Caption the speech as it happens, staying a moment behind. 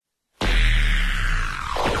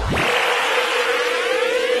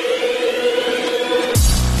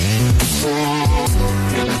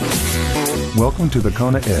Welcome to the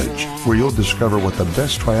Kona Edge, where you'll discover what the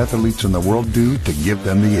best triathletes in the world do to give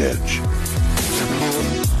them the edge.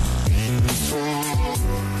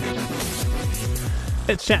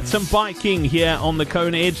 Let's chat some biking here on the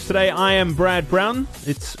Kona Edge today. I am Brad Brown.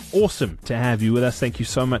 It's awesome to have you with us. Thank you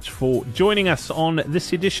so much for joining us on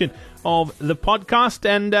this edition of the podcast.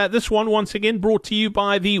 And this one, once again, brought to you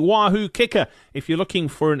by the Wahoo Kicker. If you're looking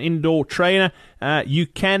for an indoor trainer, you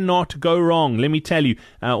cannot go wrong. Let me tell you,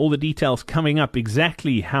 all the details coming up,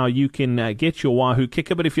 exactly how you can get your Wahoo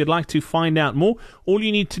Kicker. But if you'd like to find out more, all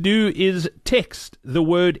you need to do is text the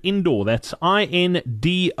word indoor. That's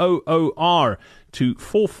INDOOR to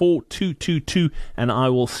 44222, and I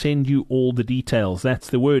will send you all the details. That's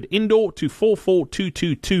the word indoor to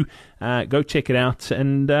 44222. Go check it out,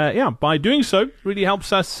 and by doing so, it really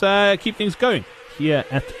helps us keep things going here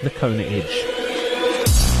at the Kona Edge.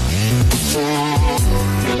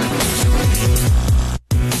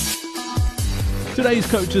 Today's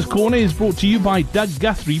Coach's Corner is brought to you by Doug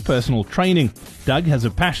Guthrie Personal Training. Doug has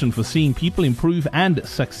a passion for seeing people improve and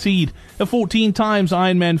succeed. A 14 times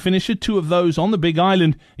Ironman finisher, 2 of those on the Big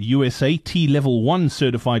Island, a USA T-Level 1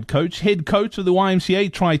 certified coach, head coach of the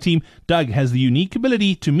YMCA Tri-Team, Doug has the unique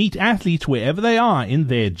ability to meet athletes wherever they are in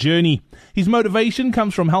their journey. His motivation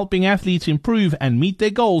comes from helping athletes improve and meet their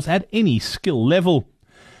goals at any skill level.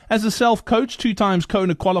 As a self-coach, 2 times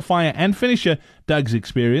Kona qualifier and finisher, Doug's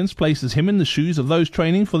experience places him in the shoes of those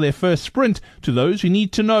training for their first sprint to those who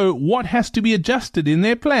need to know what has to be adjusted in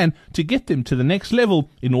their plan to get them to the next level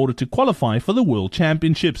in order to qualify for the World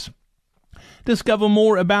Championships. Discover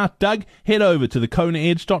more about Doug, head over to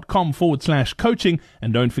thekonaedge.com/coaching,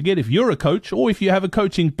 and don't forget, if you're a coach or if you have a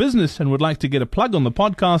coaching business and would like to get a plug on the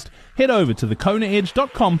podcast, head over to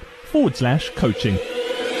thekonaedge.com/coaching.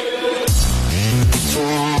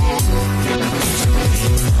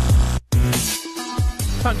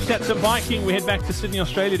 Time to chat some biking. We head back to Sydney,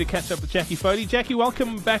 Australia to catch up with Jackie Foley. Jackie,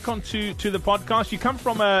 welcome back onto the podcast. You come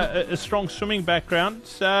from a strong swimming background.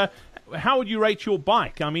 How would you rate your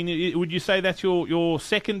bike? I mean, would you say that's your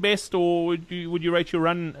second best, or would you rate your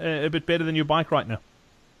run a bit better than your bike right now?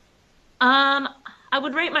 I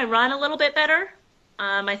would rate my run a little bit better.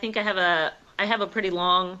 I think I have a pretty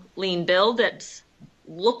long, lean build that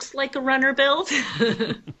looks like a runner build.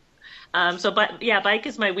 Bike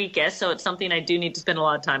is my weakest, so it's something I do need to spend a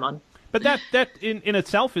lot of time on. But that in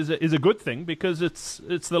itself is a good thing, because it's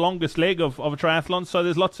the longest leg of a triathlon, so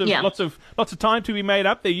there's lots of time to be made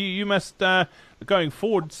up there. You must going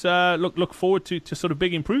forwards look forward to sort of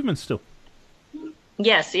big improvements still.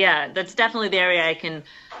 Yes, yeah, that's definitely the area I can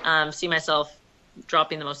see myself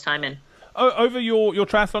dropping the most time in. Over your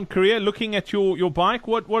triathlon career, looking at your bike,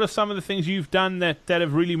 what are some of the things you've done that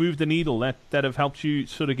have really moved the needle, that have helped you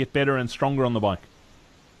sort of get better and stronger on the bike?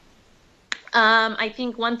 I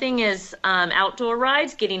think one thing is outdoor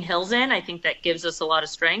rides, getting hills in. I think that gives us a lot of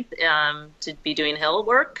strength to be doing hill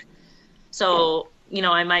work. So,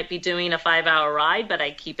 I might be doing a 5-hour ride, but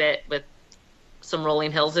I keep it with some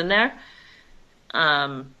rolling hills in there.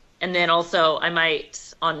 And then also I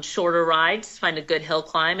might, on shorter rides, find a good hill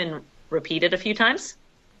climb and repeat it a few times.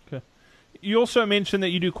 Okay. You also mentioned that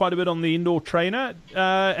you do quite a bit on the indoor trainer,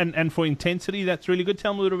 and for intensity, that's really good.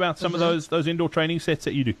 Tell me a little about some of those indoor training sets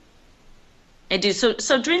that you do. I do.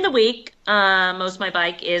 So during the week, most of my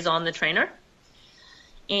bike is on the trainer.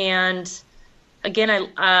 And again,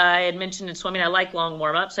 I had mentioned in swimming, I like long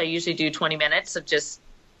warm-ups. I usually do 20 minutes of just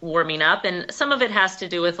warming up. And some of it has to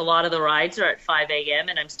do with a lot of the rides are at 5 a.m.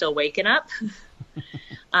 and I'm still waking up.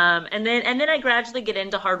 And then I gradually get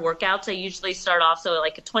into hard workouts. I usually start off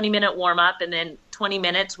like a 20-minute warm up, and then 20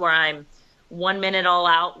 minutes where I'm 1 minute all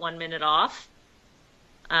out, 1 minute off.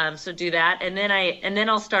 So do that, and then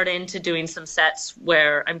I'll start into doing some sets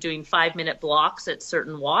where I'm doing 5-minute blocks at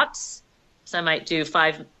certain watts. So I might do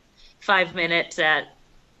five minutes at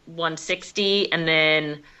 160, and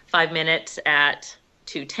then 5 minutes at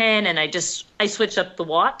 210, and I switch up the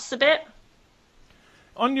watts a bit.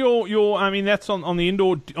 On your I mean, that's on the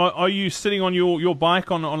indoor. Are you sitting on your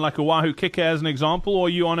bike on like a Wahoo Kicker as an example, or are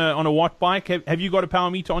you on a watt bike? Have you got a power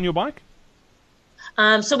meter on your bike?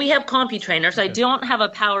 So we have CompuTrainer. So I don't have a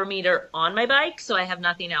power meter on my bike, so I have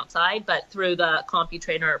nothing outside. But through the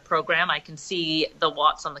CompuTrainer program, I can see the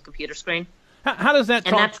watts on the computer screen. How does that?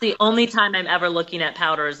 And that's the only time I'm ever looking at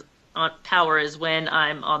power is when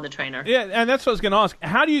I'm on the trainer. Yeah, and that's what I was going to ask.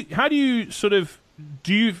 How do you sort of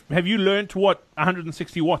have you learnt what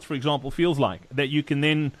 160 watts, for example, feels like, that you can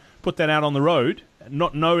then put that out on the road,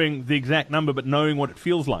 not knowing the exact number, but knowing what it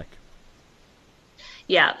feels like?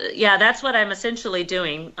 Yeah, that's what I'm essentially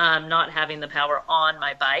doing, not having the power on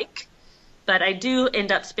my bike. But I do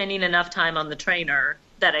end up spending enough time on the trainer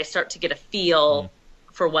that I start to get a feel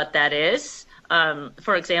for what that is.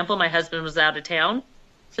 For example, my husband was out of town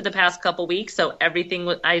for the past couple weeks, so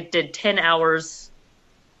I did 10 hours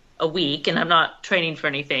a week, and I'm not training for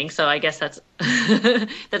anything, so I guess that's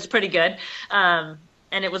that's pretty good. And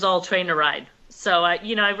it was all train to ride. So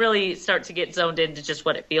I really start to get zoned into just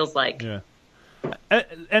what it feels like. Yeah.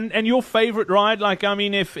 And your favorite ride, like, I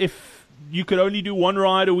mean, if you could only do one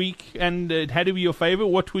ride a week and it had to be your favorite,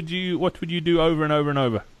 what would you do over and over and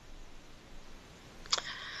over?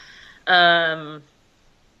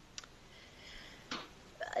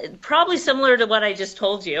 Probably similar to what I just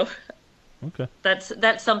told you. Okay.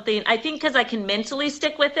 That's something, I think, because I can mentally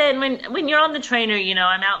stick with it. And when you're on the trainer,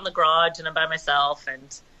 I'm out in the garage and I'm by myself,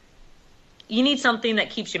 and you need something that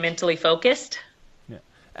keeps you mentally focused. Yeah.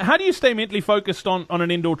 How do you stay mentally focused on an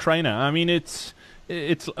indoor trainer? I mean, it's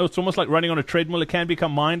almost like running on a treadmill. It can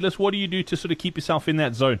become mindless. What do you do to sort of keep yourself in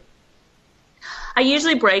that zone? I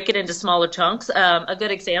usually break it into smaller chunks. A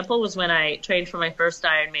good example was when I trained for my first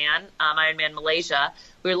Ironman, Ironman Malaysia.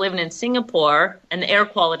 We were living in Singapore, and the air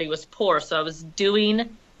quality was poor, so I was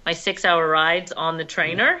doing my 6-hour rides on the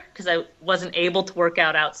trainer because I wasn't able to work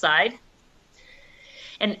out outside.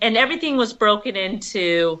 And everything was broken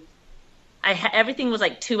into, everything was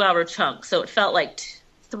like 2-hour chunks, so it felt like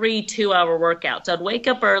 3 2-hour workouts. I'd wake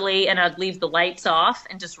up early and I'd leave the lights off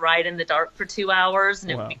and just ride in the dark for 2 hours,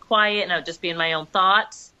 and it would be quiet, and I would just be in my own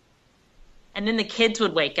thoughts. And then the kids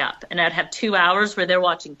would wake up, and I'd have 2 hours where they're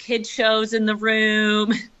watching kids shows in the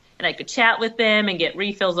room, and I could chat with them and get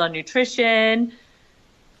refills on nutrition.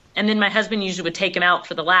 And then my husband usually would take them out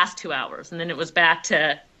for the last 2 hours, and then it was back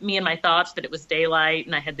to me and my thoughts, but it was daylight,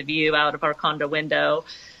 and I had the view out of our condo window.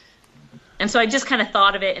 And so I just kind of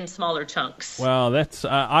thought of it in smaller chunks. Wow, that's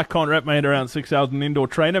I can't wrap my head around 6 hours an indoor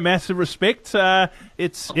trainer. Massive respect.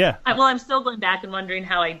 It's, yeah. I'm still going back and wondering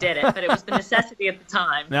how I did it, but it was the necessity at the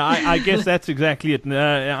time. Now, I guess that's exactly it.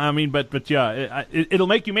 I mean, but yeah, it'll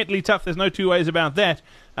make you mentally tough. There's no two ways about that.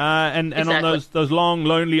 And Exactly. on those long,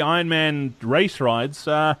 lonely Ironman race rides,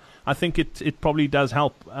 I think it probably does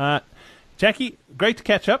help. Jackie, great to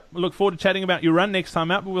catch up. We look forward to chatting about your run next time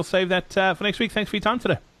out, but we'll save that for next week. Thanks for your time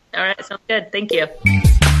today. All right, sounds good. Thank you.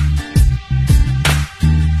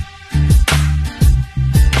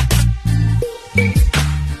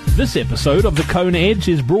 This episode of the Kona Edge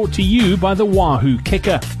is brought to you by the Wahoo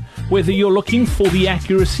Kicker. Whether you're looking for the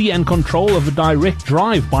accuracy and control of a direct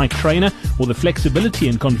drive bike trainer or the flexibility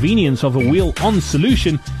and convenience of a wheel-on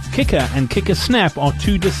solution, Kicker and Kicker Snap are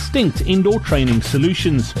two distinct indoor training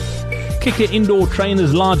solutions. Kicker Indoor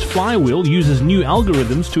Trainer's large flywheel uses new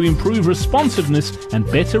algorithms to improve responsiveness and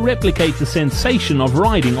better replicate the sensation of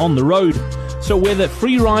riding on the road. So whether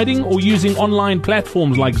free riding or using online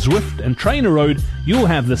platforms like Zwift and Trainer Road, you'll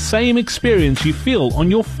have the same experience you feel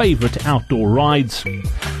on your favorite outdoor rides.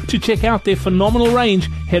 To check out their phenomenal range,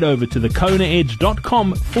 head over to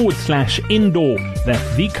thekonaedge.com/indoor.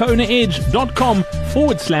 That's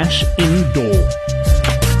thekonaedge.com/indoor.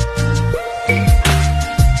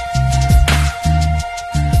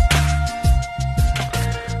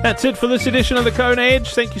 That's it for this edition of the Kona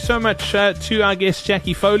Edge. Thank you so much to our guest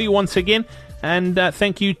Jackie Foley once again. And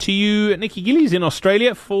thank you to you, Nikki Gillies in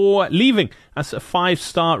Australia, for leaving us a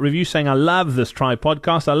 5-star review saying, I love this Try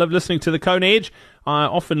podcast. I love listening to the Kona Edge. I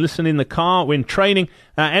often listen in the car when training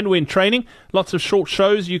and when training. Lots of short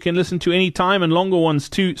shows you can listen to any time, and longer ones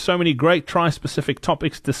too. So many great tri-specific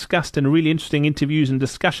topics discussed and really interesting interviews and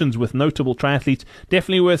discussions with notable triathletes.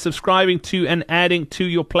 Definitely worth subscribing to and adding to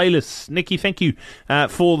your playlists. Nikki, thank you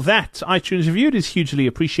for that iTunes review. It is hugely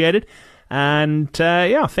appreciated. And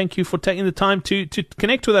thank you for taking the time to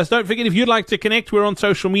connect with us. Don't forget, if you'd like to connect, we're on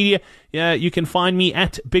social media. You can find me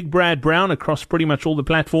at Big Brad Brown across pretty much all the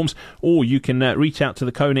platforms, or you can reach out to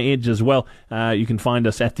the Kona Edge as well. You can find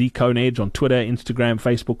us at the Kona Edge on Twitter, Instagram,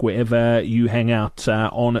 Facebook, wherever you hang out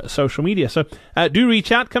on social media. So do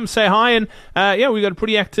reach out, come say hi, and we've got a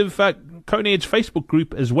pretty active Kona Edge Facebook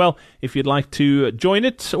group as well. If you'd like to join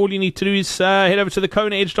it, all you need to do is head over to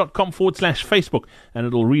thekonaedge.com/Facebook, and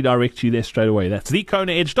it'll redirect you there straight away. That's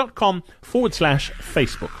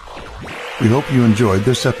thekonaedge.com/Facebook. We hope you enjoyed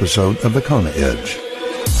this episode of the Kona Edge.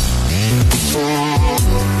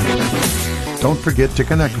 Don't forget to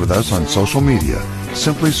connect with us on social media.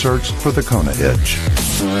 Simply search for the Kona Edge.